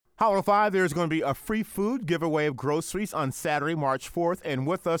Hollow 5, there's going to be a free food giveaway of groceries on Saturday, March 4th. And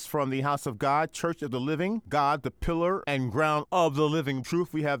with us from the House of God, Church of the Living God, the pillar and ground of the living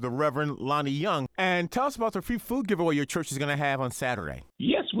truth, we have the Reverend Lonnie Young. And tell us about the free food giveaway your church is going to have on Saturday.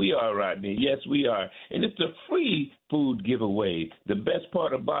 Yes, we are, Rodney. Yes, we are. And it's a free food giveaway. The best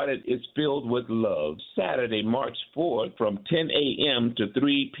part about it is filled with love. Saturday, March 4th from 10 a.m. to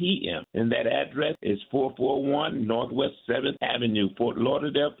 3 p.m. And that address is 441 Northwest 7th Avenue, Fort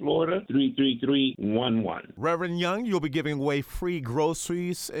Lauderdale, Florida, 33311. Reverend Young, you'll be giving away free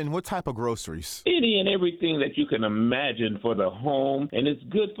groceries. And what type of groceries? Any and everything that you can imagine for the home. And it's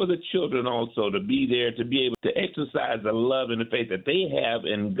good for the children also to be there, to be able to exercise the love and the faith that they have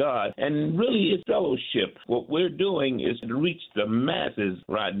in God. And really, it's fellowship. What we're doing is to reach the masses,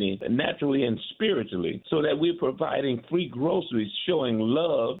 Rodney, naturally and spiritually, so that we're providing free groceries, showing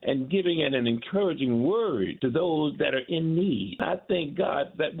love and giving an encouraging word to those that are in need. I thank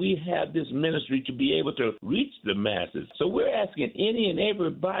God that we have this ministry to be able to reach the masses. So we're asking any and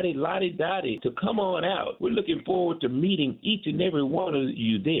everybody, lottie-dottie, to come on out. We're looking forward to meeting each and every one of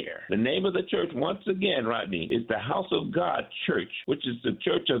you there. The name of the church, once again, Rodney, is the House of God Church, which is the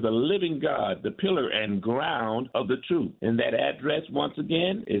Church of the Living God, the pillar and ground of the truth. And that address, once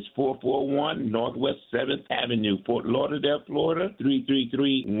again, is 441 Northwest 7th Avenue, Fort Lauderdale, Florida,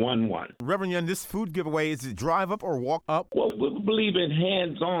 33311. Reverend Young, this food giveaway, is it drive up or walk up? Well, we believe in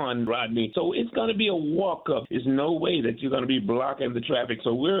hands-on, Rodney. So it's going to be a walk-up. There's no way that you're going to be blocking the traffic.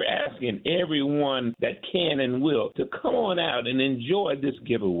 So we're asking everyone that can and will to come on out and enjoy this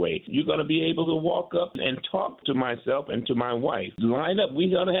giveaway. You're going to be able to walk up and talk to myself and to my wife. Line up.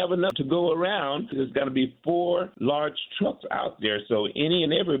 We're going to have enough to go around. There's going to be 4 large trucks out there, so any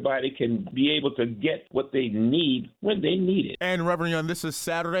and everybody can be able to get what they need when they need it. And Reverend Young, this is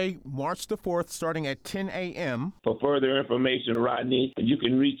Saturday, March the 4th, starting at 10 a.m. For further information, Rodney, you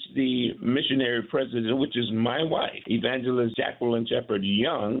can reach the missionary president, which is my wife, Evangelist Jacqueline Shepherd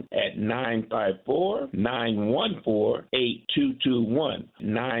Young, at 954-914-8221.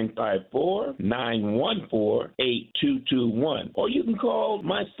 954-914-8221. Or you can call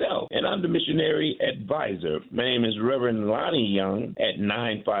myself, and I'm the missionary advisor. My name is Reverend Lonnie Young at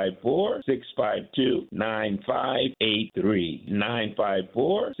 954-652-9583.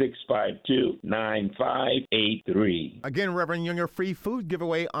 954-652-9583. Again, Reverend Young, your free food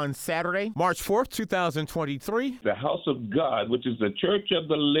giveaway on Saturday, March 4th, 2023. The House of God, which is the Church of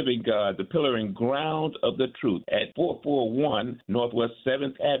the Living God, the pillar and ground of the truth, at 441 Northwest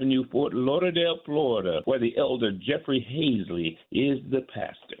 7th Avenue, Fort Lauderdale, Florida, where the elder Jeffrey Hazley is the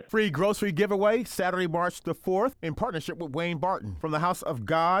pastor. Free grocery giveaway Saturday, March the 4th, in partnership with Wayne Barton. From the House of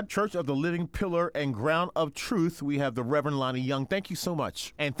God, Church of the Living Pillar and Ground of Truth, we have the Reverend Lonnie Young. Thank you so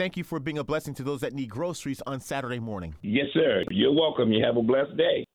much. And thank you for being a blessing to those that need groceries on Saturday morning. Yes, sir. You're welcome. You have a blessed day.